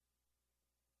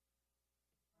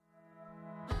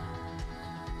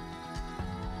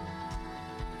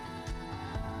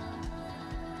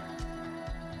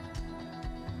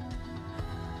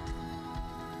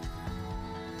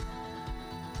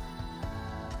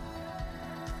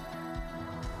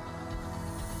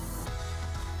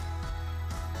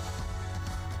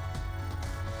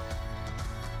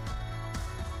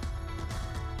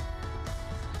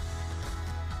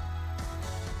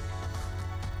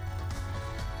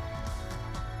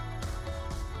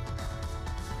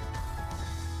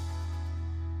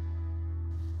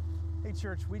Hey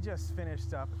church, we just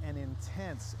finished up an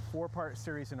intense 4-part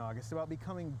series in August about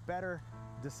becoming better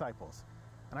disciples.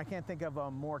 And I can't think of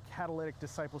a more catalytic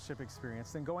discipleship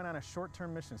experience than going on a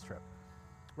short-term missions trip.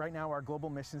 Right now, our global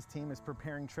missions team is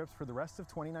preparing trips for the rest of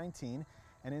 2019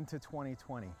 and into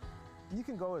 2020. You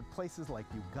can go to places like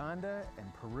Uganda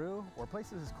and Peru, or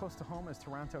places as close to home as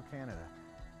Toronto, Canada.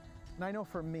 And I know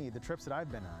for me, the trips that I've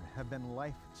been on have been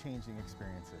life-changing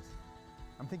experiences.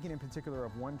 I'm thinking in particular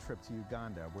of one trip to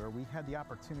Uganda where we had the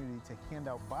opportunity to hand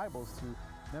out Bibles to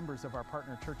members of our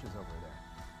partner churches over there.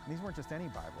 And these weren't just any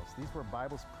Bibles, these were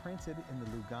Bibles printed in the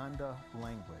Luganda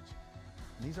language.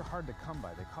 And these are hard to come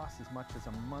by. They cost as much as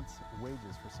a month's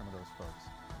wages for some of those folks.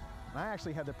 And I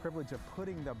actually had the privilege of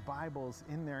putting the Bibles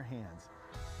in their hands.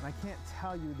 And I can't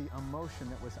tell you the emotion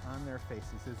that was on their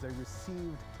faces as they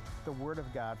received the Word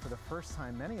of God for the first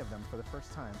time, many of them for the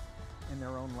first time, in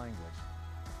their own language.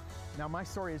 Now, my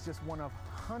story is just one of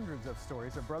hundreds of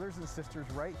stories of brothers and sisters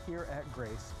right here at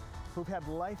Grace who've had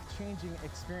life-changing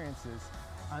experiences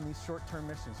on these short-term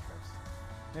missions trips.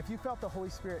 And if you felt the Holy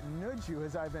Spirit nudge you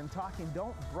as I've been talking,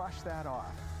 don't brush that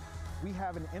off. We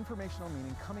have an informational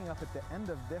meeting coming up at the end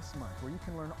of this month where you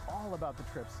can learn all about the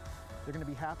trips. They're going to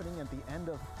be happening at the end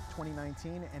of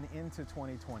 2019 and into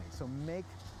 2020. So make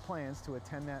plans to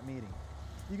attend that meeting.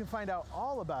 You can find out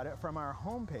all about it from our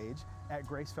homepage at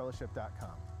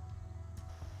gracefellowship.com.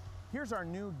 Here's our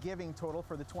new giving total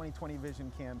for the 2020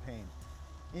 Vision campaign.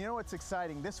 You know what's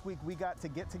exciting? This week we got to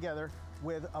get together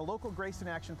with a local Grace in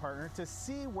Action partner to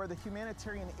see where the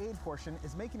humanitarian aid portion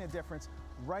is making a difference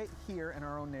right here in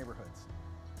our own neighborhoods.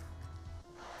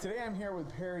 Today I'm here with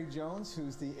Perry Jones,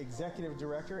 who's the Executive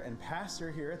Director and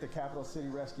Pastor here at the Capital City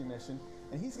Rescue Mission,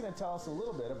 and he's going to tell us a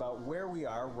little bit about where we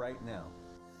are right now.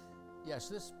 Yes,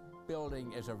 this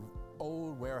building is an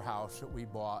old warehouse that we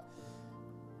bought,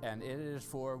 and it is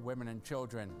for women and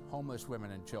children, homeless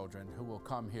women and children, who will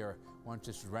come here once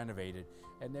this is renovated,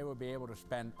 and they will be able to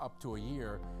spend up to a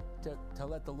year to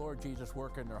let the Lord Jesus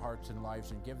work in their hearts and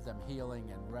lives and give them healing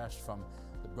and rest from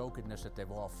the brokenness that they've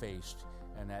all faced,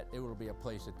 and that it will be a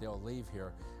place that they'll leave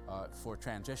here for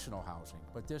transitional housing.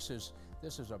 But this is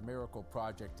a miracle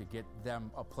project to get them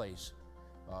a place,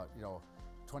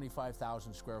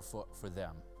 25,000 square foot for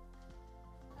them.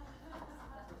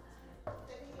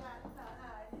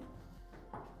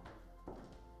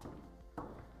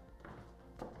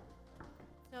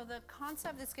 So the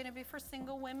concept is going to be for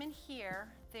single women here.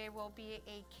 There will be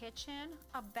a kitchen,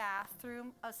 a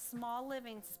bathroom, a small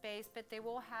living space, but they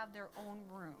will have their own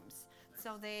rooms.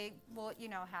 So they will,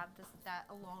 have that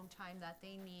alone time that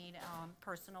they need,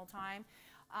 personal time.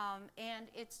 And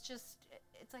it's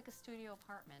like a studio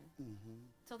apartment. Mm-hmm.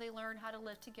 So they learn how to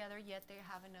live together, yet they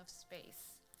have enough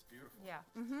space. It's beautiful. Yeah.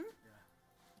 Mm-hmm. Yeah.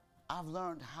 I've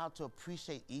learned how to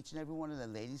appreciate each and every one of the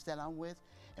ladies that I'm with,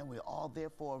 and we're all there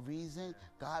for a reason.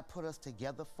 God put us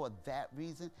together for that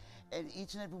reason, and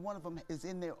each and every one of them is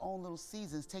in their own little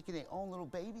seasons, taking their own little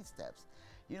baby steps,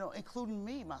 including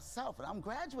me, myself, and I'm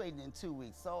graduating in 2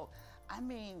 weeks. So,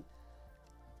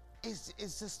 it's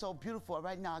just so beautiful.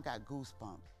 Right now, I got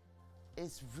goosebumps.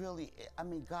 It's really,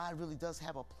 God really does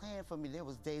have a plan for me. There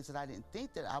was days that I didn't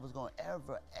think that I was going to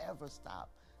ever stop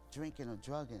drinking or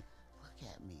drugging. Look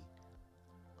at me.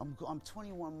 I'm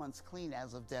 21 months clean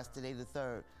as of yesterday the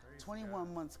 3rd.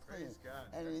 21 months clean.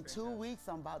 And in 2 weeks,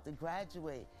 I'm about to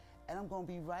graduate. And I'm going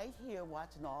to be right here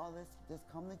watching all this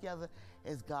come together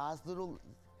as God's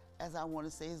as I want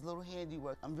to say, his little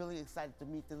handiwork. I'm really excited to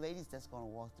meet the ladies that's going to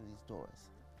walk through these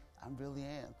doors. I really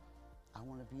am. I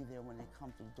want to be there when they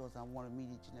come through the doors. I want to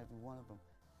meet each and every one of them.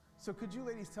 So could you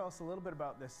ladies tell us a little bit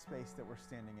about this space that we're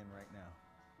standing in right now?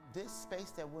 This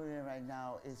space that we're in right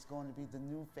now is going to be the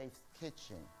New Faith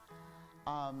Kitchen.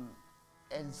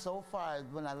 And so far,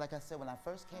 when I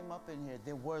first came up in here,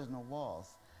 there was no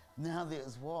walls. Now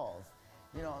there's walls.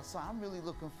 So I'm really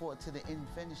looking forward to the end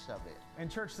finish of it. And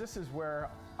church, this is where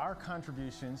our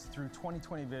contributions through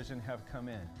 2020 Vision have come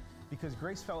in, because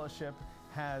Grace Fellowship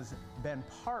has been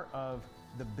part of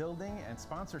the building and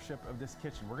sponsorship of this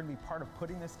kitchen. We're going to be part of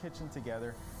putting this kitchen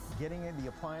together, getting in the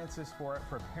appliances for it,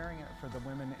 preparing it for the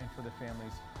women and for the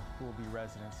families who will be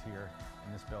residents here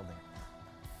in this building.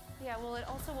 Yeah, well, it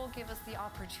also will give us the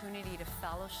opportunity to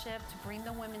fellowship, to bring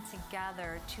the women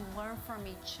together, to learn from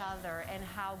each other and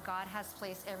how God has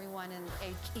placed everyone in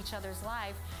each other's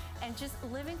life, and just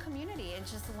live in community and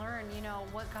just learn,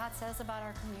 what God says about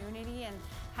our community. And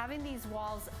having these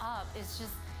walls up is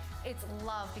just, it's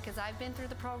love, because I've been through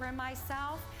the program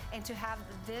myself, and to have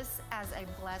this as a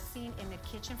blessing in the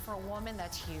kitchen for a woman,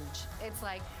 that's huge. It's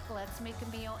like, let's make a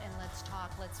meal and let's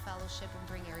talk, let's fellowship and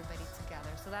bring everybody together.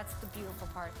 So that's the beautiful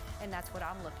part, and that's what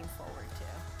I'm looking forward to.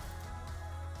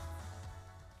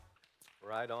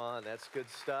 Right on. That's good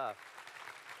stuff.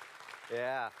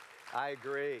 Yeah, I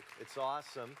agree. It's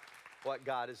awesome what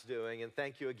God is doing. And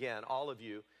thank you again, all of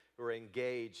you who are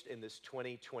engaged in this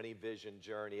 2020 vision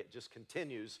journey. It just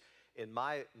continues in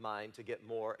my mind to get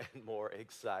more and more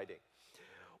exciting.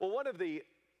 Well, one of the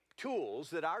tools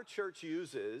that our church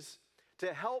uses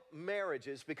to help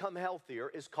marriages become healthier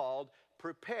is called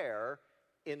Prepare,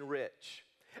 Enrich.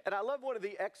 And I love one of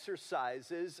the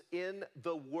exercises in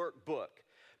the workbook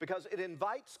because it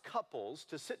invites couples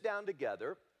to sit down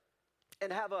together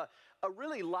and have a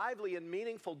really lively and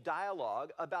meaningful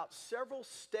dialogue about several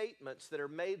statements that are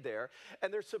made there.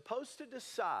 And they're supposed to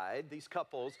decide, these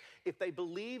couples, if they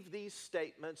believe these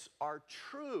statements are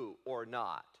true or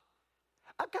not.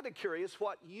 I'm kind of curious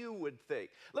what you would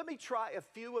think. Let me try a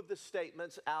few of the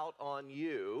statements out on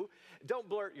you. Don't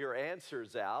blurt your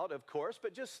answers out, of course,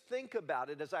 but just think about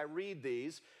it as I read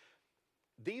these.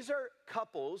 These are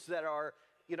couples that are,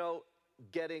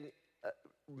 getting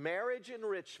marriage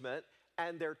enrichment,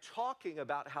 and they're talking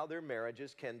about how their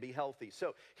marriages can be healthy.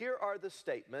 So here are the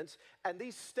statements, and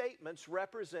these statements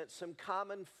represent some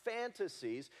common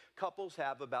fantasies couples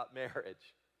have about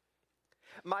marriage.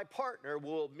 My partner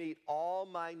will meet all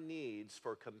my needs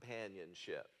for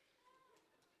companionship.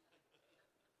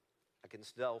 I can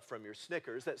tell from your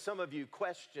snickers that some of you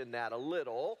question that a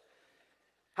little.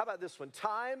 How about this one?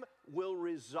 Time will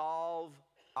resolve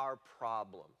our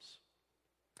problems.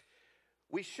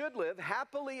 We should live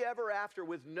happily ever after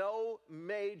with no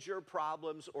major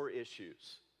problems or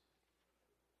issues.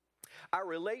 Our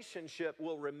relationship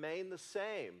will remain the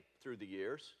same through the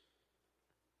years.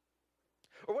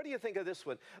 Or what do you think of this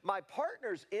one? My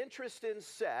partner's interest in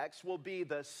sex will be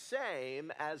the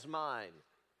same as mine.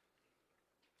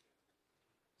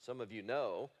 Some of you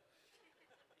know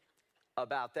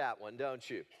about that one, don't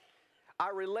you?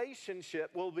 Our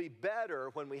relationship will be better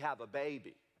when we have a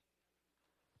baby.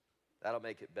 That'll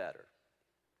make it better.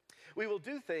 We will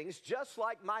do things just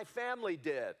like my family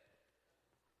did.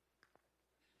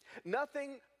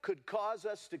 Nothing could cause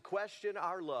us to question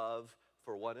our love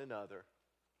for one another.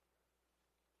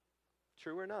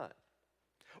 True or not?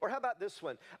 Or how about this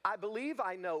one? I believe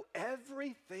I know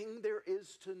everything there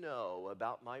is to know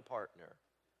about my partner.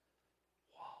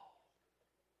 Wow.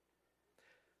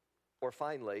 Or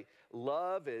finally,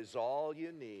 love is all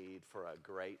you need for a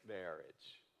great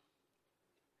marriage.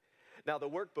 Now, the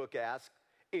workbook asks,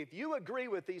 if you agree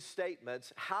with these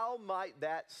statements, how might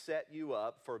that set you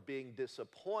up for being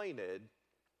disappointed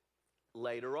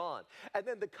later on? And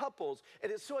then the couples,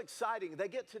 and it's so exciting, they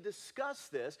get to discuss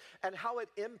this and how it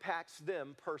impacts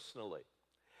them personally.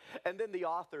 And then the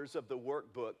authors of the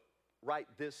workbook write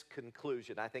this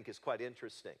conclusion, I think is quite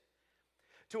interesting.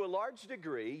 To a large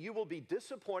degree, you will be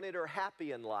disappointed or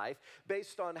happy in life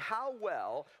based on how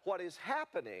well what is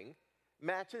happening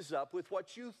matches up with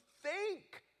what you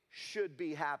think should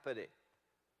be happening.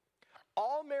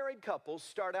 All married couples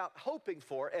start out hoping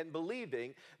for and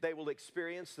believing they will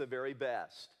experience the very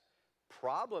best.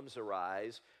 Problems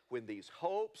arise when these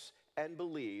hopes and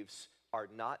beliefs are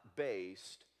not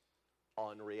based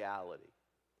on reality.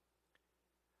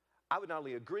 I would not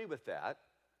only agree with that,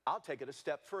 I'll take it a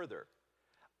step further.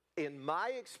 In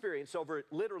my experience over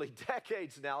literally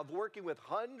decades now of working with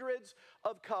hundreds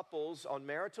of couples on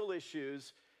marital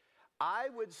issues, I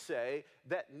would say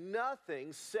that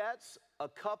nothing sets a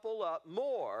couple up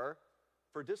more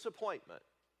for disappointment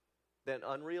than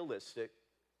unrealistic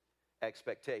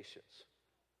expectations.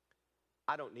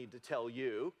 I don't need to tell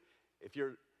you, if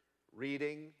you're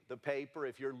reading the paper,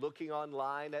 if you're looking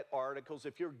online at articles,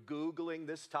 if you're Googling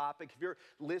this topic, if you're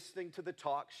listening to the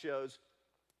talk shows,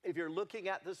 if you're looking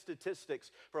at the statistics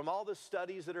from all the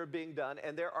studies that are being done,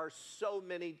 and there are so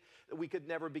many that we could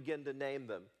never begin to name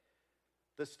them,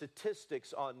 the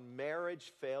statistics on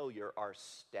marriage failure are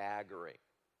staggering.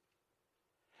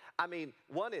 I mean,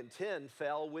 1 in 10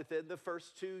 fell within the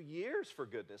first 2 years, for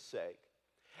goodness sake.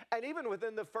 And even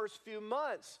within the first few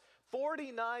months,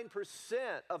 49%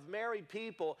 of married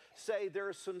people say there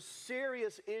are some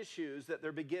serious issues that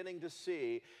they're beginning to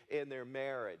see in their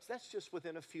marriage. That's just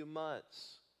within a few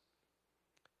months.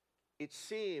 It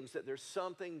seems that there's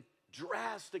something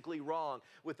drastically wrong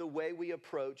with the way we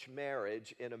approach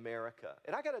marriage in America.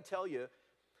 And I got to tell you,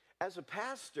 as a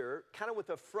pastor, kind of with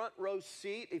a front row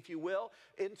seat, if you will,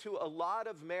 into a lot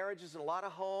of marriages and a lot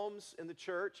of homes in the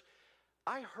church,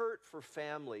 I hurt for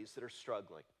families that are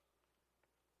struggling.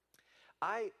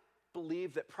 I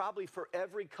believe that probably for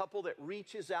every couple that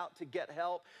reaches out to get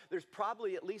help, there's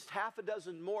probably at least half a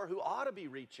dozen more who ought to be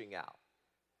reaching out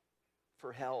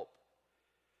for help.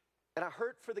 And I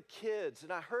hurt for the kids,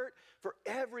 and I hurt for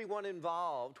everyone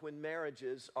involved when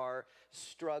marriages are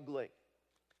struggling.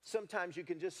 Sometimes you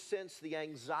can just sense the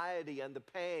anxiety and the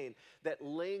pain that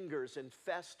lingers and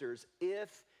festers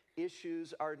if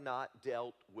issues are not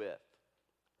dealt with.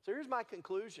 So here's my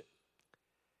conclusion.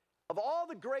 Of all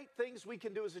the great things we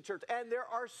can do as a church, and there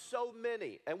are so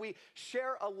many, and we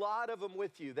share a lot of them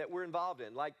with you that we're involved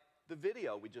in, like the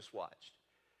video we just watched.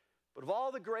 But of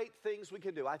all the great things we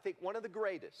can do, I think one of the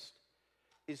greatest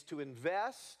is to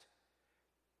invest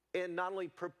in not only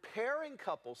preparing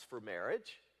couples for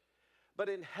marriage, but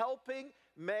in helping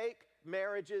make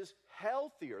marriages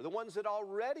healthier, the ones that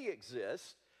already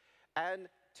exist, and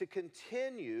to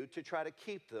continue to try to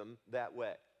keep them that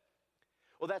way.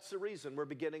 Well, that's the reason we're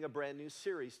beginning a brand new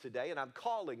series today, and I'm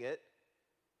calling it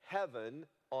Heaven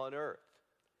on Earth.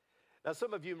 Now,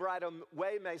 some of you right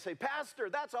away may say, Pastor,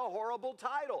 that's a horrible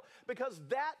title, because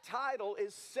that title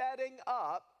is setting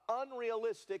up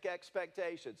unrealistic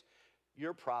expectations.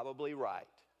 You're probably right.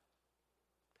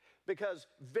 Because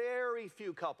very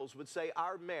few couples would say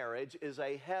our marriage is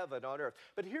a heaven on earth.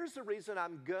 But here's the reason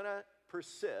I'm going to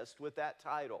persist with that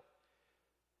title.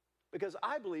 Because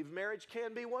I believe marriage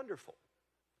can be wonderful.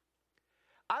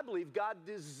 I believe God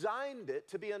designed it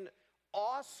to be an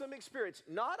awesome experience.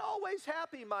 Not always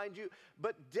happy, mind you,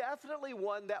 but definitely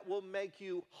one that will make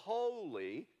you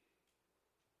holy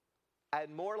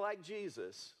and more like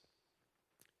Jesus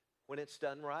when it's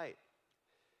done right.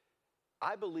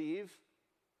 I believe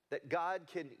that God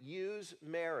can use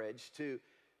marriage to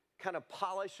kind of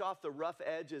polish off the rough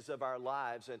edges of our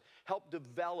lives and help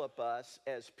develop us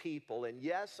as people. And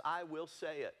yes, I will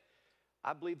say it.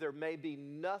 I believe there may be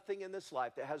nothing in this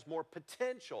life that has more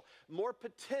potential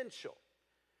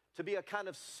to be a kind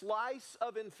of slice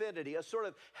of infinity, a sort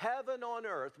of heaven on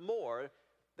earth, more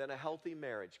than a healthy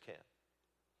marriage can.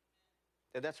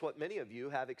 And that's what many of you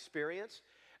have experienced.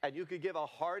 And you could give a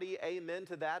hearty amen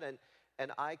to that,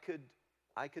 and I could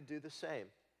do the same.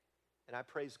 And I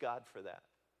praise God for that.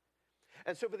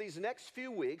 And so for these next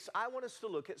few weeks, I want us to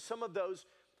look at some of those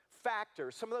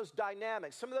factors, some of those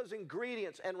dynamics, some of those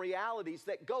ingredients and realities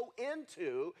that go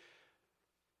into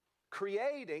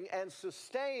creating and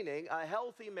sustaining a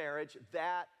healthy marriage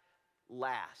that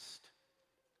lasts,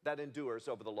 that endures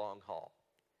over the long haul.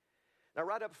 Now,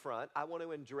 right up front, I want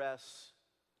to address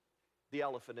the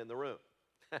elephant in the room.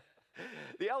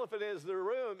 The elephant in the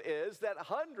room is that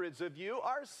hundreds of you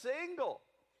are single.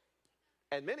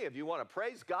 And many of you want to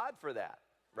praise God for that,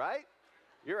 right?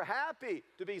 You're happy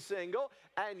to be single,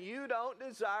 and you don't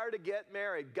desire to get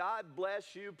married. God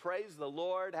bless you. Praise the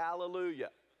Lord. Hallelujah.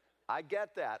 I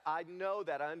get that. I know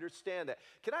that. I understand that.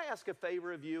 Can I ask a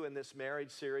favor of you in this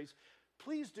marriage series?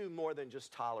 Please do more than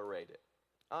just tolerate it,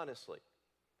 honestly.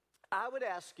 I would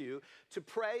ask you to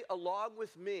pray along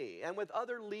with me and with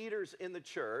other leaders in the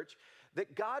church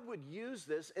that God would use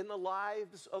this in the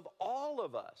lives of all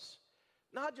of us.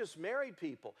 Not just married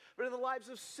people, but in the lives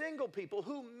of single people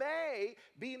who may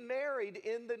be married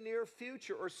in the near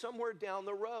future or somewhere down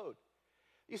the road.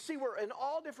 You see, we're in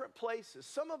all different places.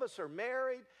 Some of us are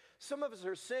married, some of us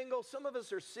are single, some of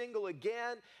us are single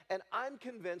again, and I'm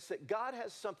convinced that God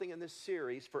has something in this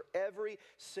series for every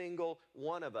single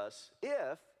one of us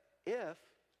if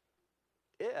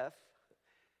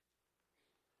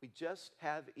we just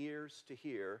have ears to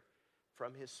hear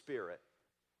from His Spirit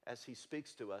as He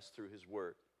speaks to us through His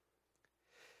Word.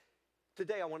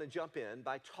 Today I want to jump in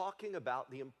by talking about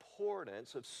the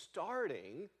importance of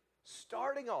starting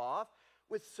off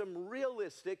with some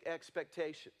realistic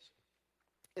expectations.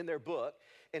 In their book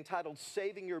entitled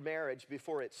Saving Your Marriage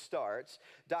Before It Starts,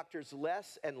 Drs.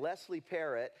 Les and Leslie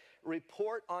Parrott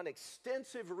report on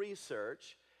extensive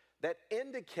research that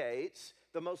indicates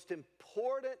the most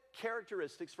important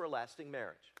characteristics for a lasting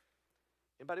marriage.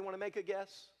 Anybody want to make a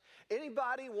guess?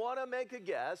 Anybody want to make a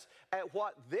guess at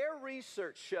what their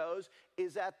research shows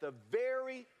is at the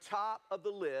very top of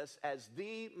the list as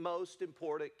the most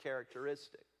important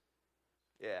characteristic?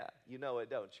 Yeah, you know it,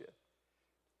 don't you?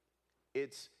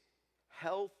 It's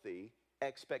healthy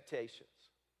expectations.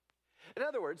 In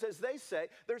other words, as they say,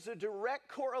 there's a direct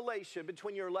correlation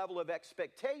between your level of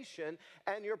expectation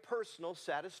and your personal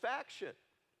satisfaction.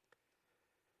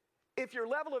 If your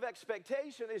level of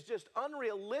expectation is just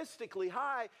unrealistically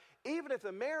high, even if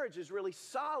the marriage is really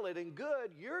solid and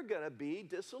good, you're going to be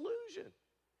disillusioned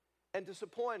and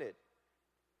disappointed.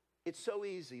 It's so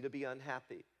easy to be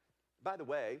unhappy. By the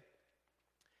way,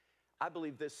 I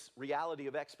believe this reality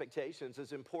of expectations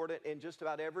is important in just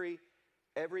about every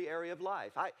area of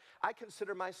life. I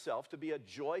consider myself to be a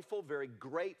joyful, very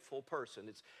grateful person.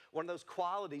 It's one of those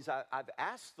qualities I've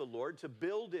asked the Lord to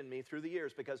build in me through the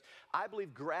years because I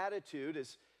believe gratitude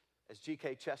is, as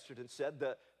G.K. Chesterton said,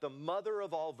 the mother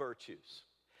of all virtues.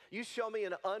 You show me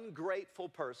an ungrateful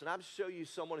person, I'll show you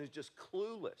someone who's just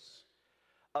clueless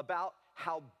about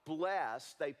how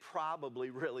blessed they probably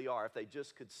really are if they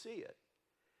just could see it.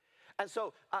 And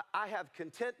so I have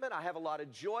contentment, I have a lot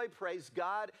of joy, praise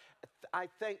God. I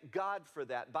thank God for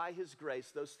that. By His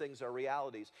grace, those things are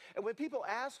realities. And when people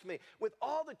ask me, with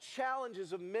all the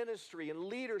challenges of ministry and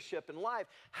leadership and life,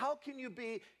 how can you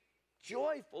be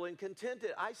joyful and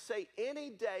contented? I say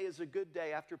any day is a good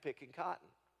day after picking cotton.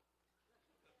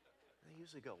 They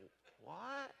usually go,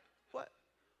 what?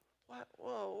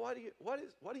 Whoa,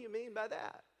 what do you mean by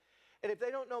that? And if they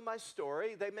don't know my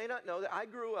story, they may not know that I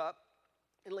grew up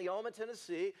in Leoma,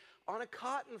 Tennessee, on a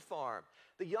cotton farm.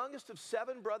 The youngest of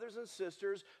 7 brothers and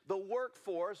sisters, the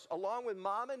workforce, along with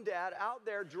mom and dad, out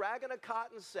there dragging a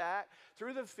cotton sack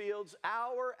through the fields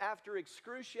hour after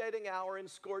excruciating hour in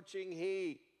scorching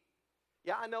heat.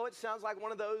 Yeah, I know it sounds like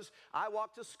one of those I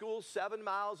walked to school 7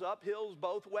 miles up hills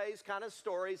both ways kind of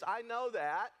stories. I know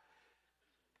that.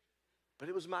 But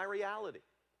it was my reality.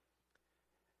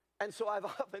 And so I've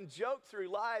often joked through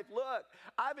life, look,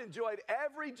 I've enjoyed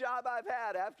every job I've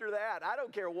had after that. I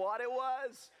don't care what it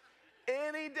was.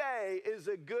 Any day is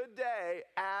a good day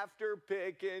after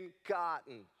picking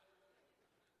cotton.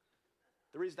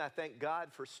 The reason I thank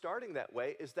God for starting that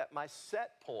way is that my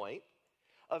set point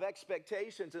of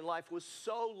expectations in life was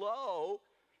so low,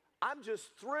 I'm just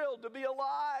thrilled to be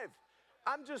alive.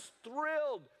 I'm just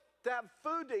thrilled to have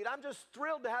food to eat. I'm just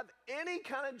thrilled to have any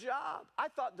kind of job. I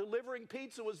thought delivering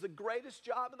pizza was the greatest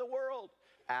job in the world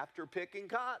after picking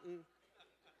cotton.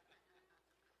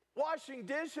 Washing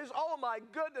dishes, oh my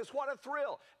goodness, what a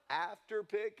thrill, after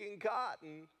picking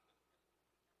cotton.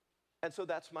 And so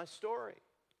that's my story.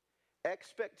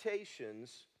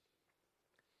 Expectations,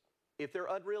 if they're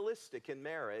unrealistic in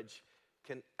marriage,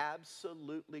 can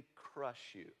absolutely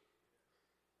crush you.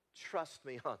 Trust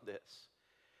me on this.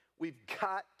 We've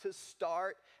got to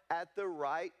start at the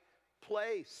right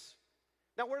place.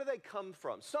 Now, where do they come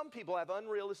from? Some people have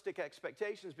unrealistic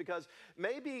expectations because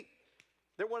maybe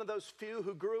they're one of those few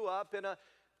who grew up in an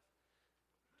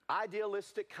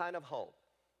idealistic kind of home.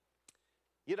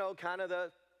 You know, kind of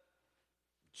the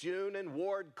June and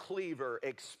Ward Cleaver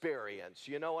experience.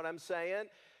 You know what I'm saying?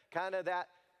 Kind of that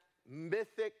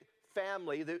mythic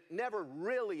family that never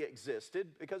really existed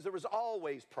because there was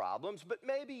always problems, but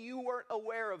maybe you weren't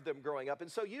aware of them growing up.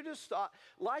 And so you just thought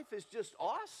life is just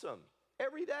awesome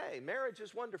every day. Marriage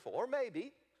is wonderful. Or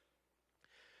maybe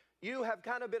you have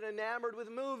kind of been enamored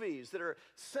with movies that are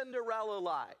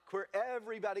Cinderella-like, where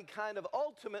everybody kind of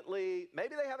ultimately,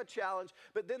 maybe they have a challenge,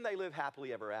 but then they live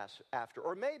happily ever after.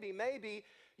 Or maybe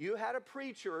you had a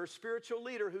preacher or spiritual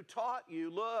leader who taught you,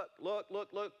 look,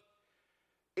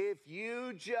 if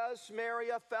you just marry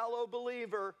a fellow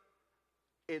believer,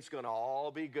 it's going to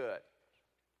all be good.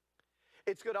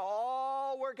 It's going to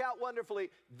all work out wonderfully.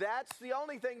 That's the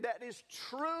only thing that is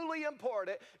truly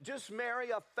important. Just marry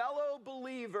a fellow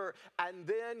believer, and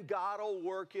then God will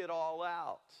work it all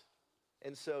out.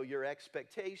 And so your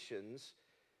expectations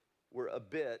were a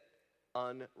bit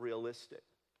unrealistic.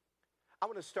 I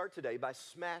want to start today by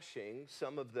smashing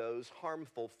some of those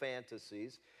harmful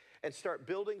fantasies and start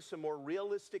building some more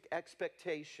realistic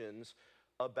expectations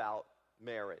about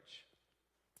marriage.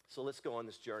 So let's go on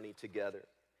this journey together.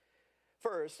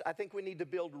 First, I think we need to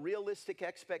build realistic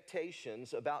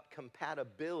expectations about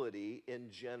compatibility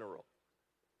in general.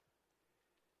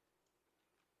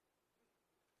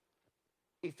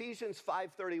 Ephesians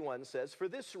 5:31 says, "For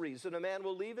this reason, a man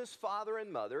will leave his father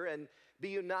and mother and be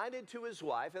united to his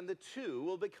wife, and the two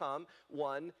will become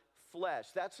one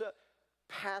flesh." That's a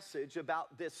passage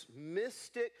about this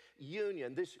mystic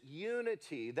union, this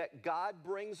unity that God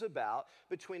brings about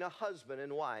between a husband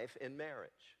and wife in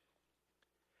marriage.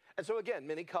 And so again,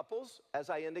 many couples, as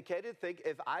I indicated, think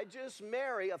if I just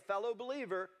marry a fellow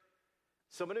believer,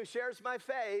 someone who shares my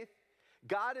faith,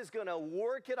 God is going to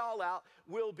work it all out.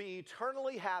 We'll be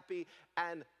eternally happy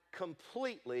and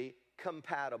completely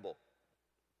compatible.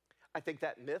 I think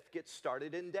that myth gets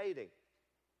started in dating.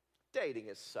 Dating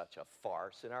is such a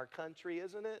farce in our country,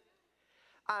 isn't it?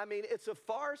 I mean, it's a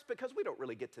farce because we don't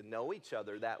really get to know each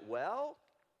other that well.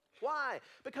 Why?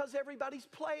 Because everybody's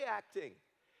play acting.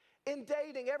 In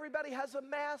dating, everybody has a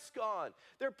mask on.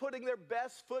 They're putting their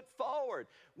best foot forward.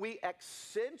 We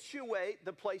accentuate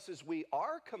the places we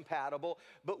are compatible,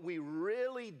 but we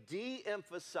really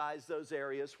de-emphasize those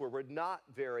areas where we're not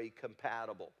very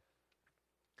compatible.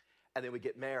 And then we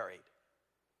get married,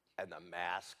 and the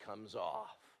mask comes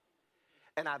off.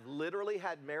 And I've literally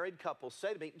had married couples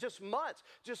say to me, just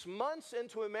months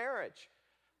into a marriage,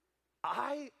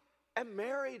 I am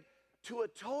married to a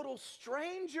total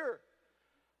stranger.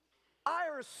 I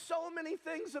heard so many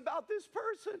things about this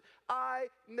person I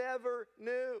never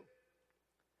knew.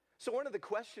 So one of the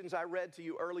questions I read to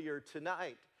you earlier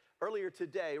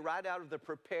today, right out of the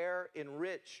Prepare,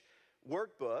 Enrich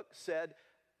workbook, said,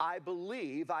 I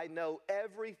believe I know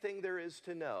everything there is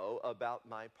to know about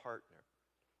my partner.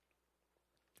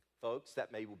 Folks,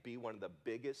 that may be one of the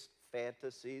biggest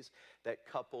fantasies that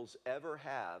couples ever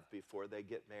have before they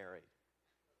get married.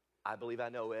 I believe I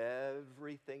know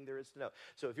everything there is to know.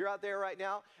 So if you're out there right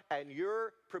now and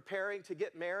you're preparing to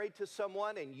get married to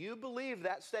someone and you believe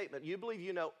that statement, you believe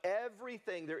you know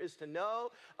everything there is to know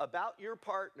about your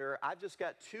partner, I've just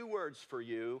got two words for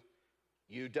you.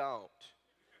 You don't.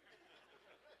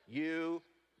 You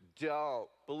don't.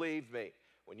 Believe me.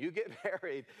 When you get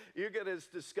married, you're going to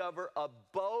discover a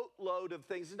boatload of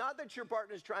things. It's not that your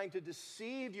partner is trying to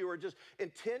deceive you or just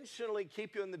intentionally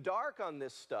keep you in the dark on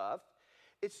this stuff.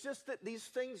 It's just that these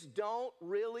things don't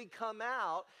really come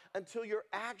out until you're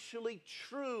actually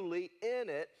truly in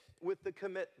it with the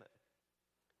commitment.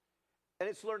 And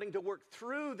it's learning to work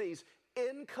through these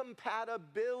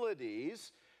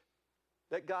incompatibilities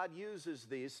that God uses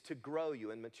these to grow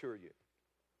you and mature you.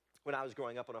 When I was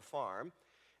growing up on a farm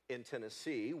in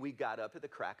Tennessee, we got up at the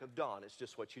crack of dawn. It's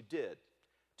just what you did.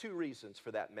 Two reasons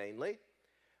for that mainly.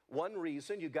 One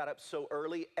reason, you got up so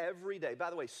early every day. By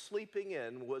the way, sleeping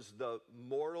in was the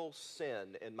mortal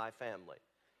sin in my family.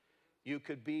 You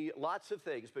could be lots of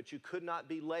things, but you could not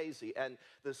be lazy. And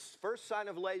the first sign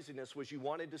of laziness was you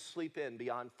wanted to sleep in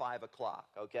beyond 5 o'clock,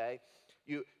 okay?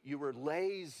 You were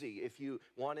lazy if you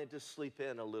wanted to sleep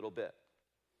in a little bit.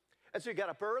 And so you got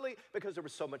up early because there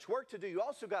was so much work to do. You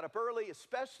also got up early,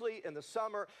 especially in the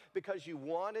summer, because you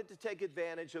wanted to take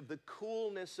advantage of the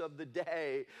coolness of the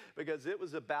day because it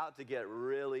was about to get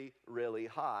really, really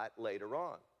hot later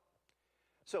on.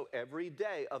 So every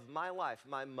day of my life,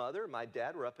 my mother, my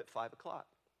dad were up at 5 o'clock.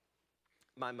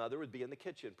 My mother would be in the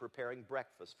kitchen preparing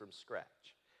breakfast from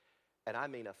scratch. And I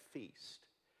mean a feast.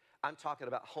 I'm talking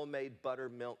about homemade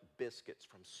buttermilk biscuits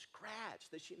from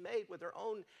scratch that she made with her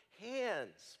own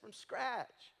hands from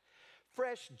scratch.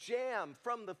 Fresh jam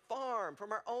from the farm,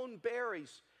 from our own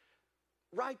berries,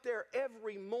 right there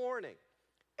every morning.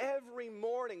 Every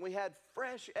morning we had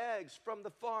fresh eggs from the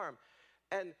farm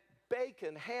and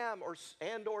bacon, ham, or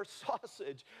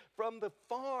sausage from the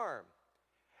farm.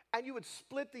 And you would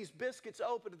split these biscuits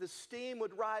open, the steam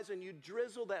would rise, and you'd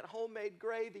drizzle that homemade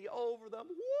gravy over them.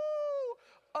 Woo!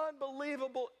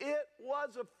 Unbelievable. It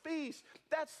was a feast.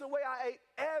 That's the way I ate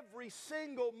every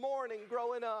single morning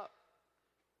growing up.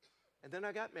 And then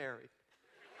I got married.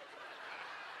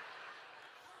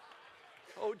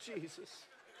 Oh, Jesus.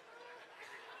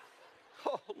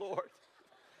 Oh, Lord.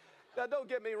 Now, don't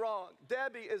get me wrong.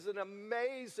 Debbie is an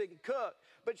amazing cook,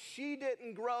 but she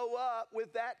didn't grow up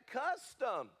with that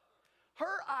custom.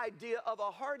 Her idea of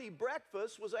a hearty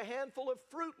breakfast was a handful of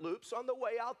Fruit Loops on the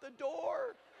way out the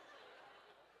door.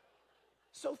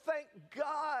 So thank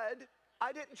God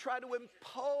I didn't try to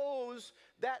impose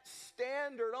that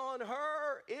standard on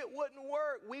her. It wouldn't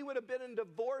work. We would have been in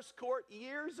divorce court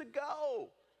years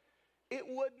ago. It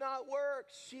would not work.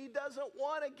 She doesn't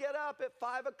want to get up at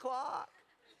 5 o'clock.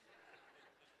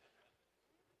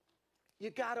 You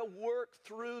got to work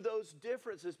through those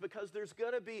differences because there's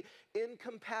going to be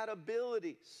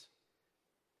incompatibilities.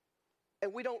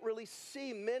 And we don't really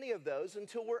see many of those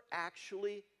until we're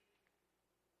actually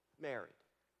married.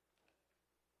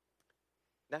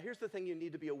 Now, here's the thing you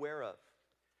need to be aware of.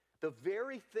 The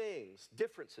very things,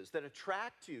 differences that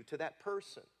attract you to that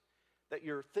person that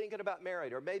you're thinking about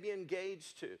married or maybe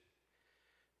engaged to,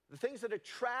 the things that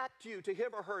attract you to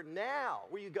him or her now,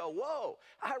 where you go, whoa,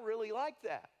 I really like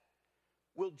that,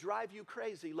 will drive you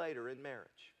crazy later in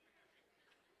marriage.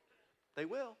 They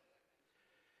will.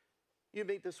 You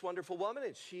meet this wonderful woman,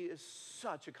 and she is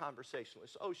such a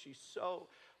conversationalist. Oh, she's so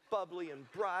bubbly and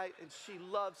bright, and she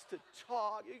loves to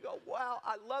talk. You go, wow,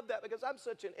 I love that because I'm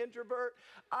such an introvert.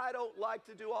 I don't like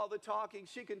to do all the talking.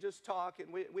 She can just talk,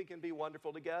 and we can be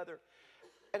wonderful together.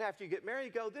 And after you get married,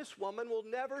 you go, this woman will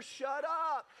never shut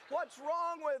up. What's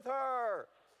wrong with her?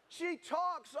 She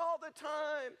talks all the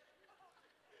time.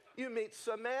 You meet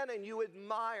some man, and you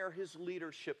admire his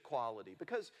leadership quality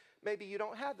because maybe you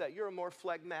don't have that. You're a more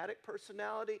phlegmatic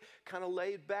personality, kind of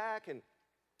laid back, and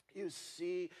you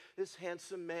see this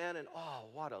handsome man, and oh,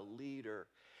 what a leader.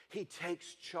 He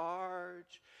takes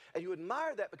charge. And you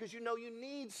admire that because you know you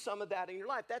need some of that in your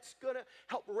life. That's going to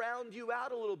help round you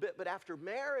out a little bit. But after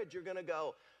marriage, you're going to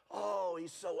go, oh,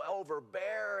 he's so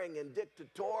overbearing and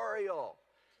dictatorial.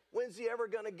 When's he ever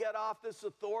going to get off this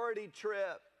authority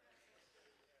trip?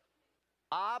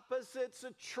 Opposites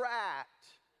attract,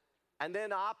 and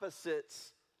then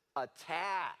opposites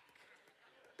attack.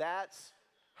 That's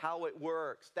how it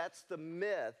works. That's the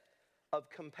myth of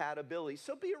compatibility.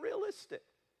 So be realistic.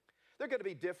 There are going to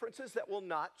be differences that will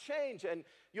not change, and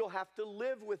you'll have to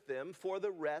live with them for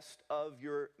the rest of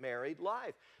your married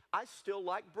life. I still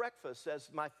like breakfast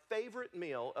as my favorite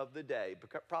meal of the day,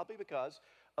 probably because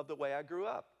of the way I grew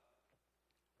up.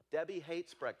 Debbie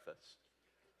hates breakfast.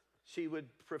 She would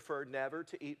prefer never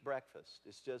to eat breakfast.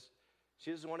 It's just, she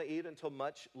doesn't want to eat until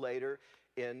much later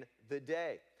in the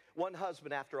day. One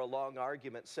husband, after a long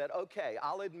argument, said, "Okay,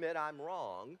 I'll admit I'm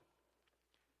wrong."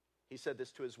 He said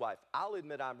this to his wife, "I'll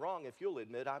admit I'm wrong if you'll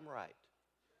admit I'm right."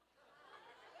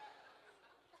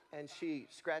 And she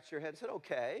scratched her head and said,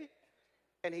 "Okay."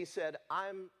 And he said,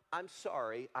 I'm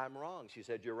sorry, I'm wrong." She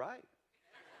said, "You're right."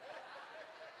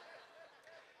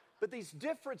 But these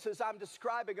differences I'm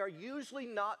describing are usually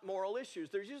not moral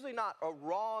issues. There's usually not a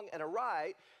wrong and a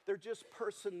right. They're just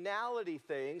personality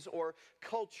things or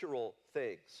cultural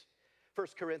things. 1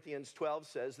 Corinthians 12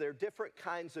 says there are different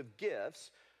kinds of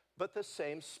gifts, but the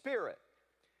same Spirit.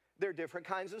 There are different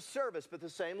kinds of service, but the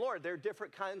same Lord. There are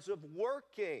different kinds of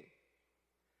working.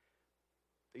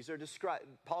 These are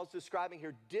Paul's describing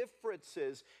here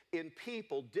differences in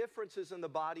people, differences in the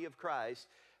body of Christ,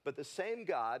 but the same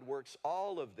God works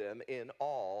all of them in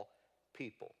all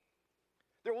people.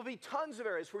 There will be tons of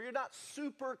areas where you're not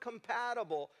super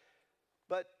compatible,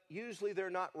 but usually they're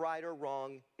not right or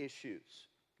wrong issues.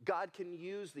 God can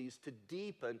use these to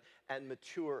deepen and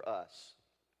mature us.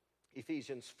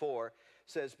 Ephesians 4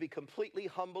 says, "Be completely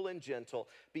humble and gentle,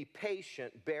 be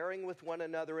patient, bearing with one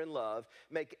another in love,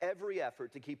 make every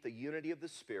effort to keep the unity of the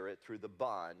Spirit through the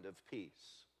bond of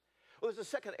peace." Well, there's a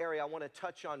second area I want to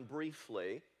touch on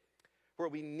briefly where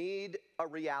we need a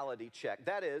reality check.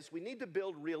 That is, we need to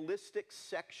build realistic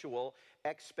sexual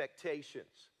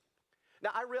expectations.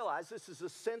 Now, I realize this is a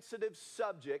sensitive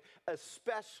subject,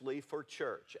 especially for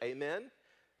church. Amen?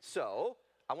 So,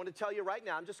 I want to tell you right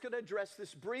now, I'm just going to address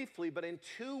this briefly, but in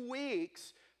 2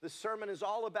 weeks, the sermon is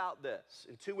all about this.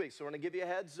 In 2 weeks, so we're going to give you a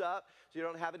heads up so you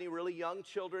don't have any really young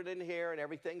children in here and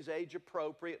everything's age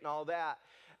appropriate and all that.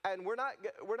 And we're not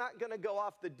going to go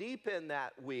off the deep end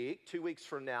that week, 2 weeks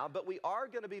from now, but we are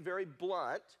going to be very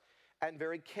blunt and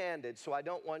very candid, so I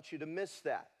don't want you to miss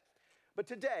that. But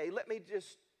today, let me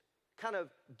just kind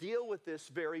of deal with this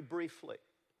very briefly.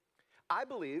 I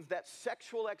believe that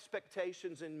sexual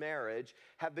expectations in marriage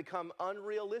have become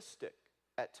unrealistic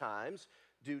at times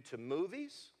due to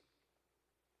movies,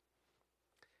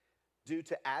 due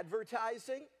to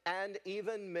advertising, and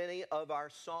even many of our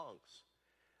songs.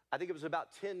 I think it was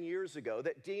about 10 years ago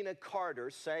that Dina Carter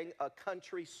sang a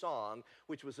country song,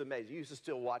 which was amazing. You used to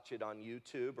still watch it on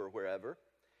YouTube or wherever.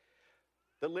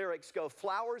 The lyrics go,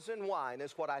 "Flowers and wine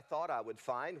is what I thought I would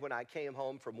find when I came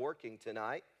home from working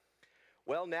tonight.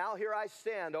 Well, now here I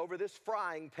stand over this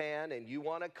frying pan and you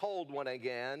want a cold one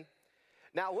again.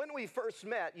 Now, when we first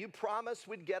met, you promised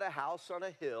we'd get a house on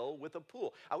a hill with a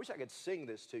pool." I wish I could sing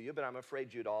this to you, but I'm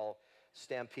afraid you'd all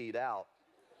stampede out.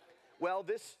 "Well,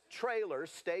 this trailer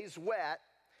stays wet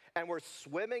and we're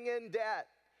swimming in debt.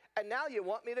 And now you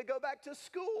want me to go back to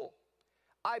school.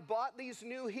 I bought these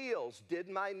new heels, did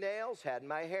my nails, had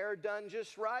my hair done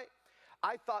just right.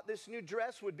 I thought this new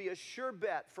dress would be a sure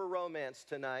bet for romance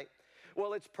tonight.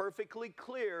 Well, it's perfectly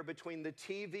clear between the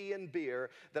TV and beer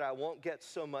that I won't get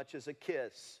so much as a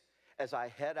kiss. As I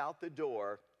head out the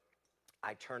door,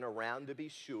 I turn around to be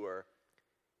sure.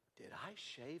 Did I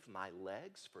shave my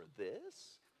legs for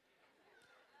this?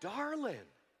 Darling,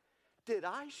 did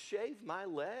I shave my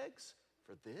legs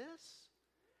for this?"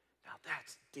 Now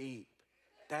that's deep.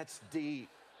 That's deep.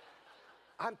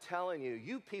 I'm telling you,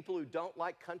 you people who don't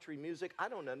like country music, I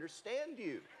don't understand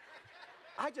you.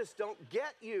 I just don't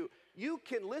get you. You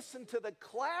can listen to the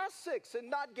classics and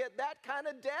not get that kind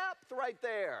of depth right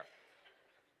there.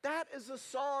 That is a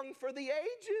song for the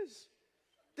ages.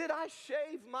 Did I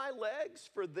shave my legs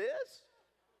for this?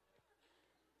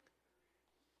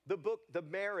 The book, The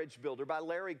Marriage Builder by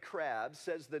Larry Crabb,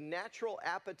 says the natural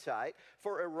appetite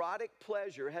for erotic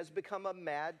pleasure has become a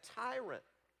mad tyrant,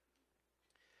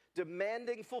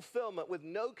 demanding fulfillment with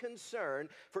no concern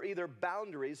for either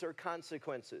boundaries or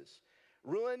consequences.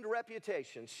 Ruined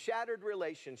reputations, shattered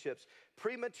relationships,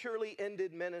 prematurely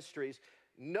ended ministries.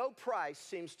 No price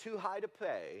seems too high to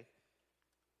pay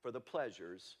for the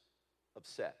pleasures of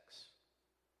sex.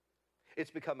 It's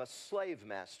become a slave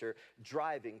master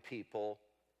driving people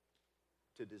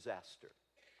to disaster.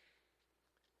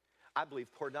 I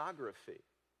believe pornography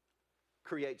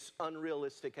creates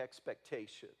unrealistic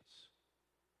expectations.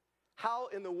 How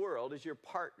in the world is your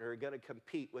partner going to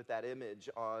compete with that image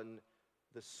on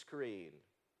the screen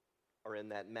or in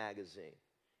that magazine?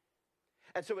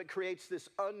 And so it creates this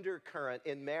undercurrent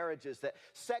in marriages that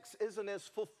sex isn't as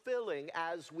fulfilling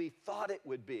as we thought it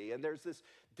would be. And there's this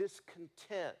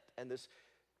discontent and this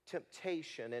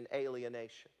temptation and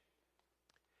alienation.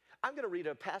 I'm going to read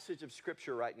a passage of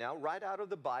scripture right now, right out of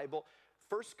the Bible,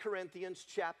 1 Corinthians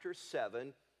chapter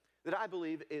 7, that I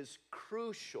believe is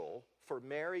crucial for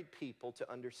married people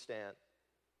to understand.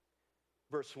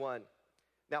 Verse 1,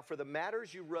 now for the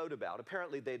matters you wrote about,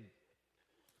 apparently they'd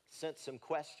sent some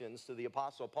questions to the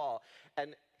Apostle Paul,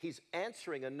 and he's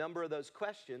answering a number of those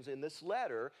questions in this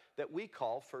letter that we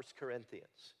call 1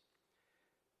 Corinthians.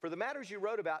 For the matters you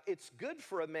wrote about, it's good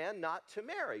for a man not to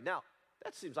marry. Now,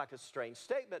 that seems like a strange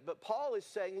statement, but Paul is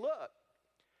saying, look,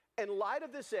 in light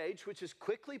of this age, which is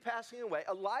quickly passing away,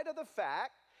 in light of the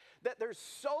fact that there's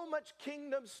so much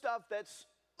kingdom stuff that's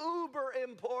uber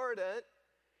important,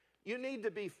 you need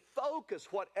to be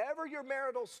focused. Whatever your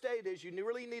marital state is, you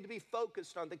really need to be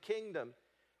focused on the kingdom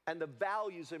and the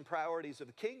values and priorities of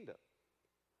the kingdom.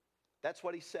 That's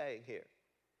what he's saying here.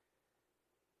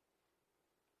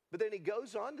 But then he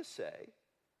goes on to say,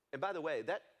 and by the way,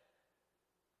 that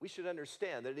we should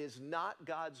understand that it is not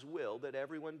God's will that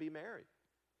everyone be married.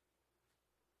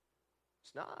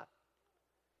 It's not.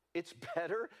 It's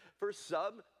better for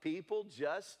some people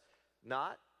just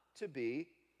not to be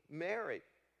married.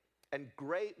 And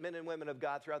great men and women of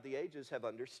God throughout the ages have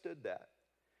understood that.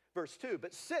 Verse 2,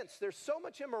 but since there's so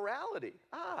much immorality,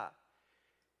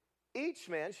 each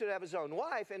man should have his own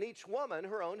wife and each woman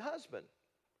her own husband.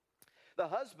 The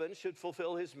husband should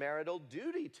fulfill his marital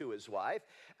duty to his wife,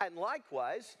 and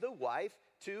likewise the wife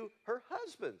to her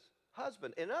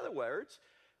husband. In other words,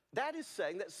 that is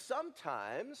saying that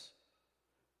sometimes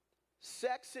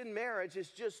sex in marriage is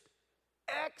just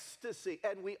ecstasy.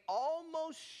 And we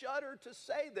almost shudder to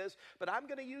say this, but I'm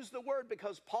going to use the word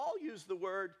because Paul used the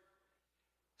word.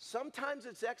 Sometimes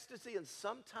it's ecstasy, and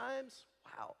sometimes,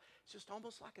 wow, it's just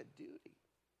almost like a duty.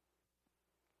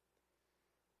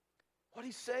 What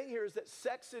he's saying here is that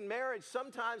sex in marriage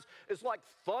sometimes is like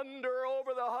thunder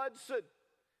over the Hudson,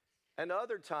 and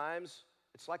other times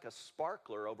it's like a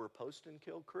sparkler over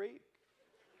Poston-Kill Creek.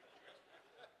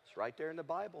 It's right there in the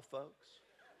Bible, folks.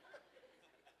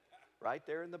 Right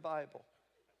there in the Bible.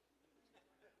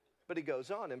 But he goes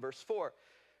on in verse 4.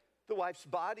 The wife's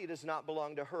body does not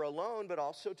belong to her alone, but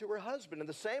also to her husband. In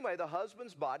the same way, the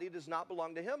husband's body does not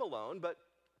belong to him alone, but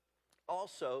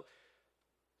also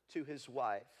to his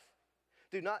wife.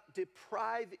 Do not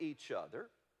deprive each other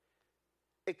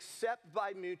except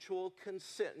by mutual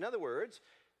consent. In other words,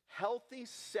 healthy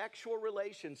sexual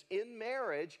relations in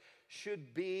marriage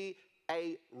should be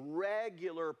a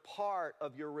regular part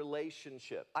of your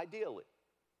relationship, ideally.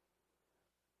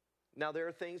 Now, there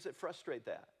are things that frustrate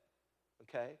that,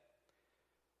 okay?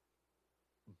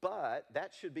 But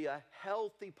that should be a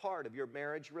healthy part of your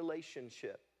marriage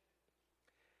relationship.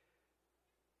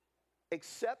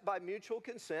 Except by mutual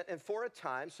consent and for a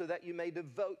time, so that you may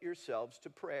devote yourselves to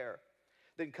prayer.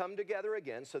 Then come together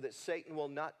again so that Satan will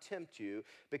not tempt you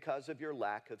because of your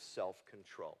lack of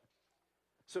self-control.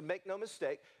 So make no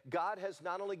mistake, God has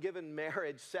not only given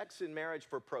marriage, sex in marriage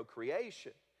for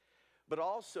procreation, but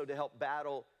also to help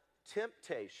battle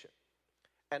temptation,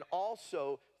 and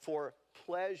also for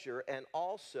pleasure, and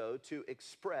also to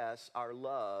express our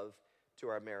love to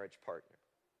our marriage partner.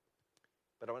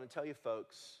 But I want to tell you,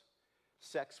 folks,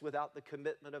 sex without the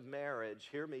commitment of marriage,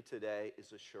 hear me today,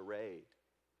 is a charade.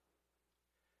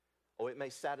 Oh, it may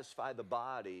satisfy the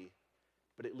body,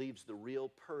 but it leaves the real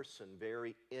person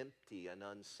very empty and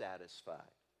unsatisfied.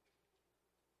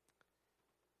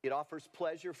 It offers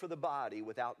pleasure for the body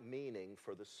without meaning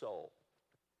for the soul.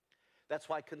 That's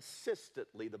why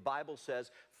consistently the Bible says,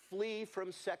 flee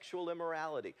from sexual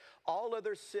immorality. All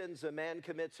other sins a man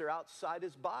commits are outside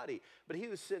his body, but he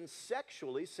who sins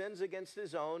sexually sins against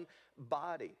his own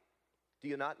body. Do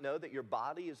you not know that your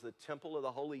body is the temple of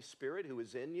the Holy Spirit who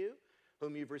is in you,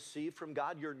 whom you've received from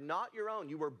God? You're not your own.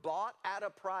 You were bought at a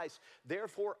price.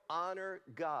 Therefore, honor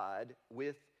God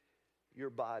with your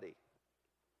body.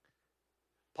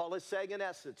 Paul is saying, in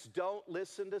essence, don't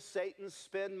listen to Satan's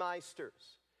spin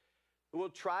meisters who will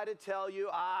try to tell you,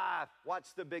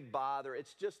 what's the big bother?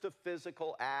 It's just a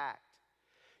physical act.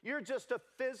 You're just a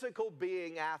physical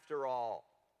being after all.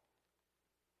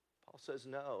 Paul says,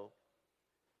 no,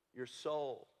 your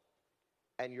soul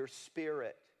and your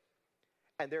spirit.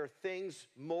 And there are things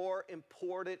more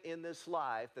important in this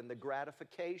life than the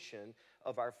gratification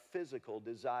of our physical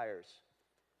desires.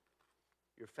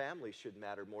 Your family should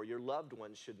matter more. Your loved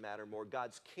ones should matter more.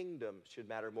 God's kingdom should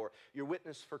matter more. Your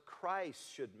witness for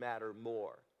Christ should matter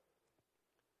more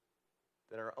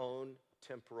than our own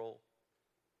temporal,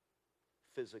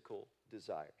 physical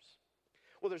desires.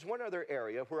 Well, there's one other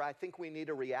area where I think we need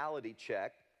a reality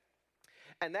check,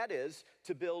 and that is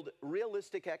to build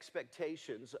realistic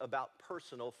expectations about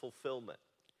personal fulfillment.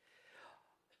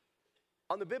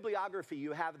 On the bibliography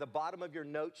you have at the bottom of your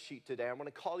note sheet today, I want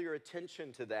to call your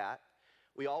attention to that.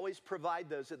 We always provide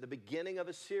those at the beginning of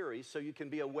a series so you can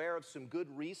be aware of some good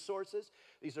resources.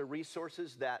 These are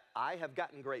resources that I have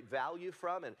gotten great value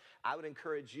from, and I would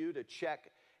encourage you to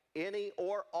check any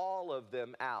or all of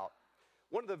them out.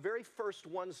 One of the very first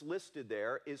ones listed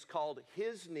there is called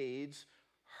His Needs,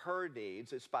 Her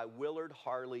Needs. It's by Willard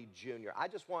Harley Jr. I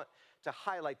just want to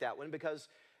highlight that one because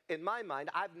in my mind,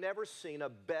 I've never seen a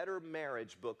better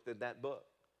marriage book than that book.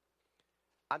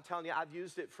 I'm telling you, I've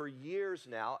used it for years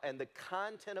now, and the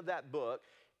content of that book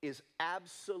is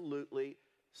absolutely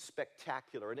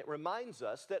spectacular. And it reminds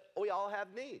us that we all have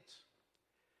needs.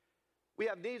 We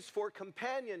have needs for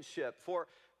companionship, for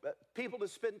people to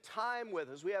spend time with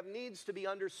us. We have needs to be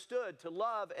understood, to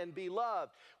love and be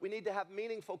loved. We need to have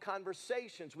meaningful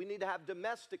conversations. We need to have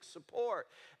domestic support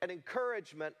and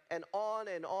encouragement, and on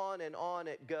and on and on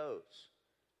it goes.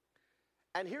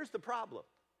 And here's the problem.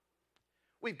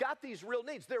 We've got these real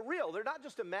needs. They're real. They're not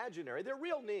just imaginary. They're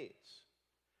real needs.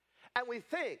 And we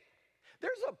think,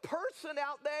 there's a person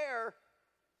out there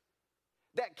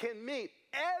that can meet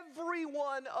every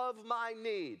one of my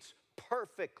needs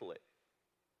perfectly.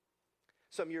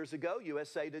 Some years ago,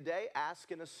 USA Today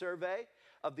asked in a survey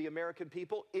of the American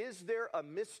people, is there a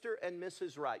Mr. and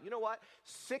Mrs. Right? You know what?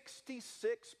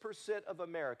 66% of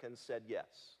Americans said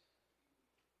yes.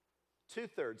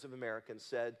 2/3 of Americans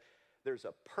said there's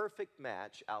a perfect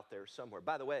match out there somewhere.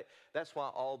 By the way, that's why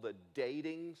all the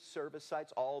dating service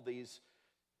sites, all these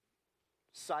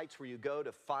sites where you go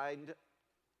to find,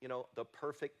 the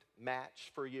perfect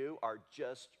match for you are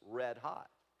just red hot.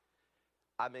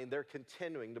 I mean, they're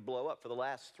continuing to blow up for the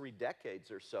last 3 decades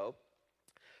or so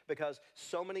because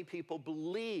so many people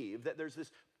believe that there's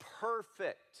this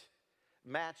perfect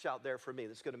match out there for me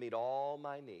that's going to meet all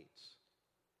my needs.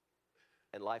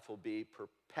 And life will be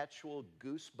perpetual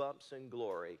goosebumps and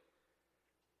glory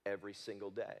every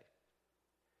single day.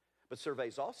 But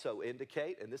surveys also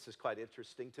indicate, and this is quite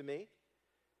interesting to me,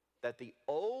 that the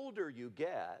older you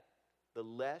get, the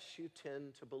less you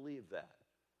tend to believe that.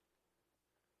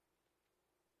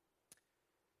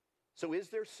 So is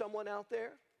there someone out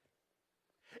there?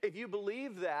 If you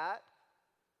believe that,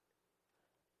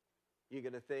 you're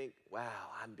going to think,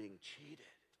 wow, I'm being cheated.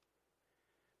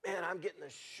 Man, I'm getting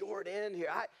the short end here.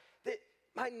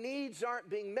 My needs aren't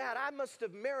being met. I must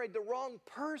have married the wrong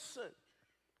person.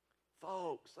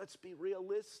 Folks, let's be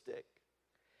realistic.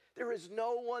 There is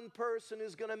no one person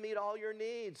who's going to meet all your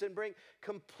needs and bring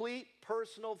complete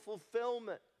personal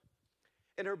fulfillment.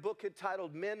 In her book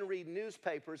entitled Men Read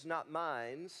Newspapers, Not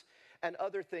Minds, and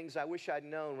Other Things I Wish I'd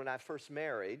Known When I First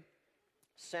Married,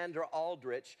 Sandra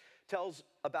Aldrich tells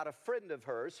about a friend of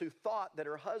hers who thought that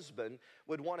her husband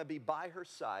would want to be by her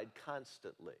side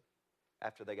constantly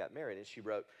after they got married. And she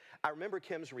wrote, I remember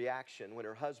Kim's reaction when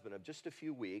her husband of just a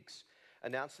few weeks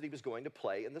announced that he was going to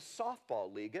play in the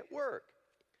softball league at work.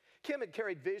 Kim had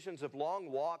carried visions of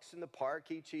long walks in the park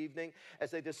each evening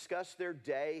as they discussed their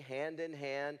day hand in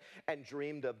hand and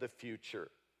dreamed of the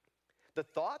future. The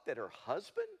thought that her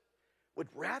husband would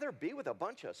rather be with a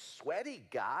bunch of sweaty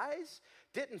guys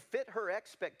didn't fit her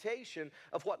expectation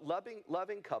of what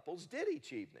loving couples did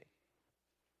each evening.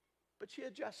 But she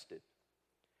adjusted.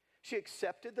 She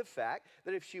accepted the fact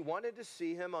that if she wanted to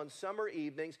see him on summer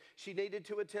evenings, she needed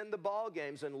to attend the ball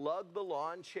games and lug the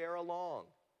lawn chair along.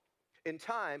 In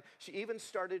time, she even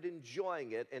started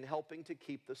enjoying it and helping to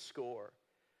keep the score.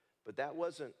 But that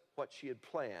wasn't what she had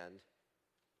planned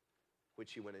when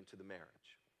she went into the marriage.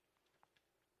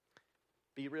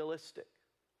 Be realistic.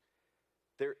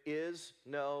 There is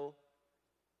no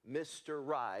Mr.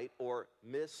 Right or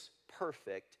Miss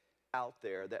Perfect out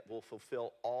there that will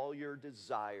fulfill all your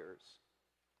desires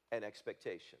and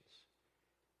expectations.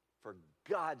 For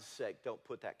God's sake, don't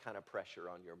put that kind of pressure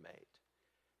on your mate.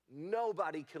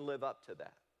 Nobody can live up to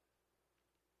that.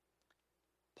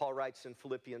 Paul writes in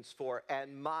Philippians 4,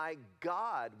 and my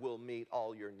God will meet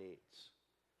all your needs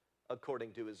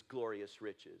according to his glorious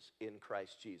riches in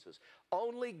Christ Jesus.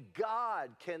 Only God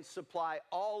can supply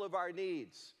all of our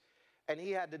needs, and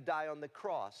he had to die on the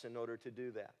cross in order to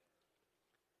do that.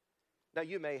 Now,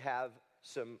 you may have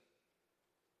some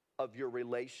of your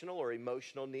relational or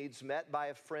emotional needs met by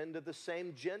a friend of the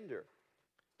same gender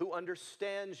who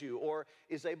understands you or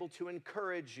is able to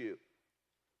encourage you.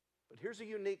 But here's a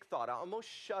unique thought. I almost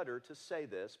shudder to say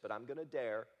this, but I'm going to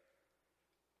dare.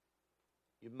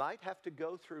 You might have to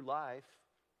go through life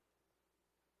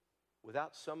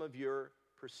without some of your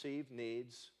perceived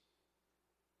needs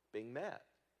being met.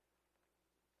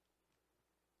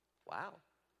 Wow.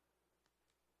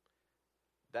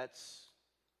 That's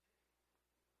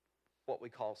what we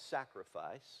call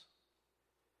sacrifice.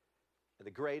 And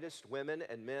the greatest women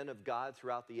and men of God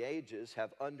throughout the ages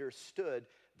have understood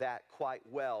that quite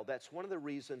well. That's one of the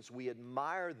reasons we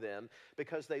admire them,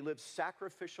 because they live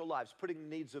sacrificial lives, putting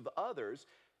the needs of others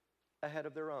ahead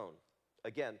of their own.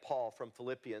 Again, Paul from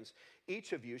Philippians,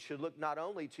 each of you should look not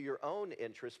only to your own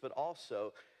interests, but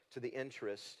also to the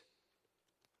interest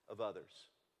of others.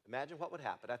 Imagine what would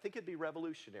happen. I think it'd be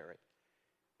revolutionary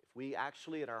if we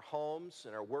actually in our homes,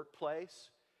 in our workplace,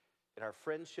 in our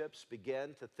friendships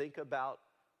began to think about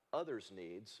others'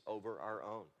 needs over our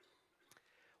own.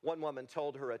 One woman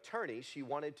told her attorney she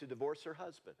wanted to divorce her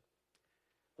husband.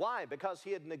 Why? Because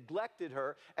he had neglected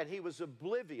her and he was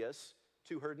oblivious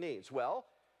to her needs. Well,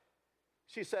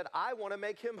 she said, I want to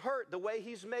make him hurt the way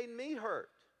he's made me hurt.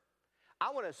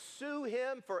 I want to sue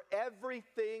him for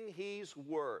everything he's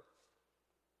worth.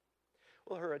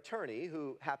 Well, her attorney,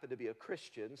 who happened to be a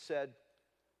Christian, said,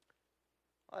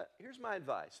 here's my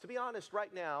advice. To be honest,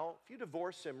 right now, if you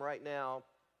divorce him right now,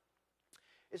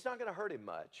 it's not going to hurt him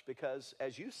much because,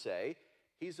 as you say,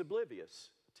 he's oblivious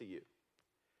to you.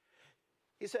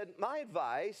 He said, my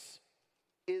advice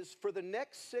is for the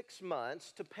next 6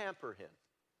 months to pamper him.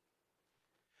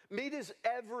 Meet his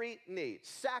every need.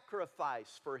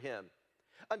 Sacrifice for him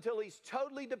until he's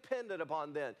totally dependent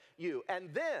upon you. And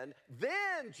then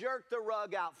jerk the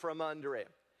rug out from under him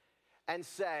and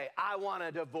say, I want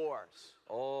a divorce.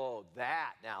 Oh,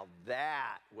 that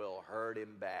will hurt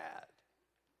him bad.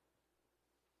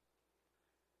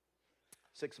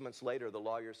 6 months later, the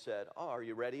lawyer said, oh, are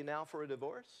you ready now for a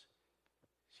divorce?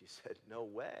 She said, no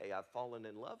way, I've fallen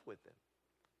in love with him.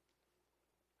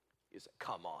 He said,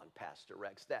 come on, Pastor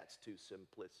Rex, that's too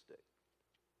simplistic.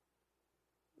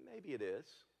 Maybe it is.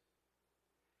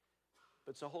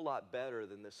 But it's a whole lot better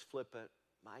than this flippant,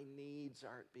 my needs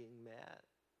aren't being met.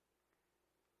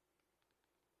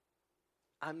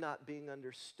 I'm not being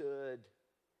understood.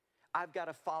 I've got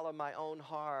to follow my own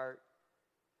heart.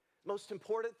 Most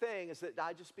important thing is that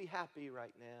I just be happy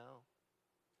right now.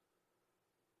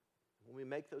 When we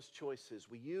make those choices,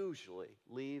 we usually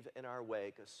leave in our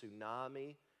wake a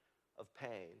tsunami of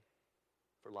pain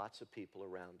for lots of people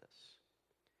around us.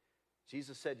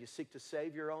 Jesus said, you seek to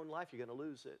save your own life, you're going to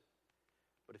lose it.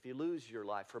 But if you lose your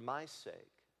life for my sake,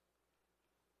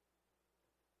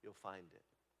 you'll find it.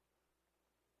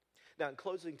 Now, in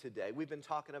closing today, we've been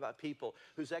talking about people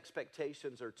whose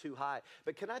expectations are too high.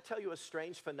 But can I tell you a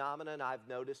strange phenomenon I've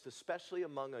noticed, especially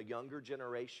among a younger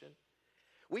generation?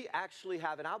 We actually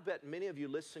have, and I'll bet many of you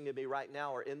listening to me right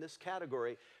now are in this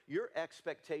category, your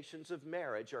expectations of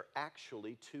marriage are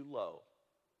actually too low.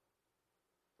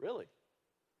 Really?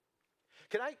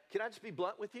 Can I just be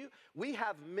blunt with you? We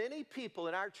have many people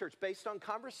in our church, based on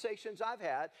conversations I've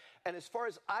had, and as far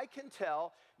as I can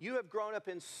tell, you have grown up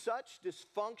in such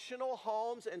dysfunctional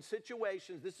homes and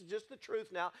situations. This is just the truth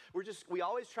now. We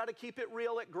always try to keep it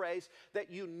real at Grace, that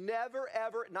you never,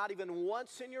 ever, not even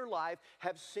once in your life,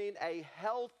 have seen a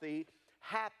healthy,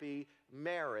 happy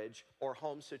marriage or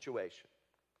home situation.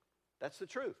 That's the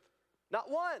truth. Not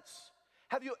once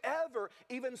have you ever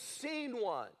even seen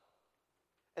one.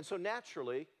 And so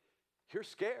naturally, you're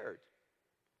scared.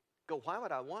 Go, why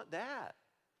would I want that?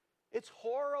 It's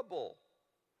horrible.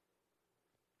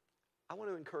 I want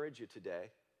to encourage you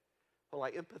today. While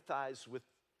I empathize with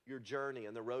your journey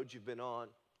and the road you've been on,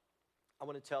 I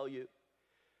want to tell you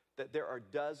that there are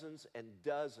dozens and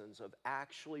dozens of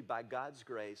actually, by God's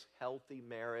grace, healthy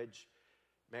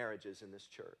marriages in this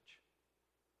church.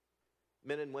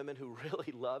 Men and women who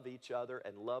really love each other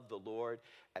and love the Lord,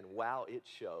 and wow, it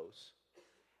shows.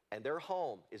 And their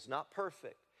home is not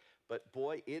perfect, but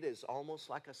boy, it is almost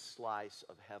like a slice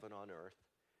of heaven on earth.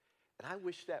 And I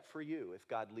wish that for you if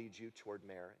God leads you toward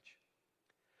marriage.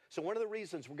 So one of the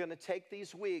reasons we're going to take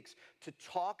these weeks to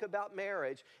talk about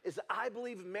marriage is that I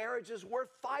believe marriage is worth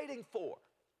fighting for.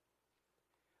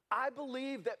 I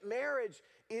believe that marriage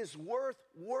is worth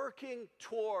working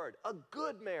toward, a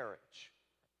good marriage.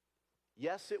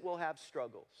 Yes, it will have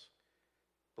struggles,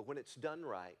 but when it's done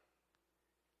right,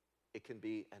 it can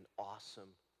be an awesome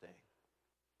thing.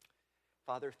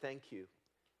 Father, thank you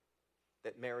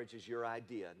that marriage is your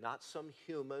idea, not some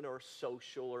human or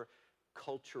social or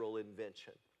cultural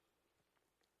invention.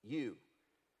 You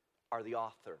are the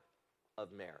author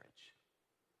of marriage.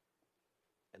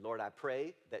 And Lord, I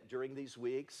pray that during these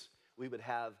weeks, we would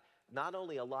have not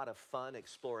only a lot of fun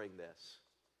exploring this,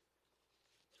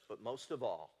 but most of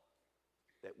all,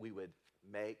 that we would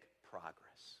make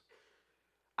progress.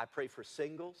 I pray for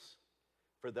singles,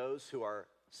 for those who are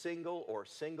single or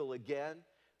single again,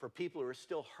 for people who are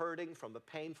still hurting from a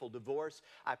painful divorce.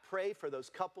 I pray for those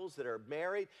couples that are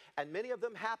married, and many of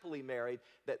them happily married,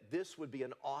 that this would be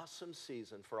an awesome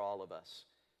season for all of us,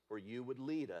 where you would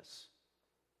lead us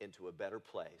into a better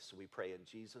place. We pray in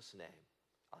Jesus' name.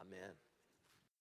 Amen.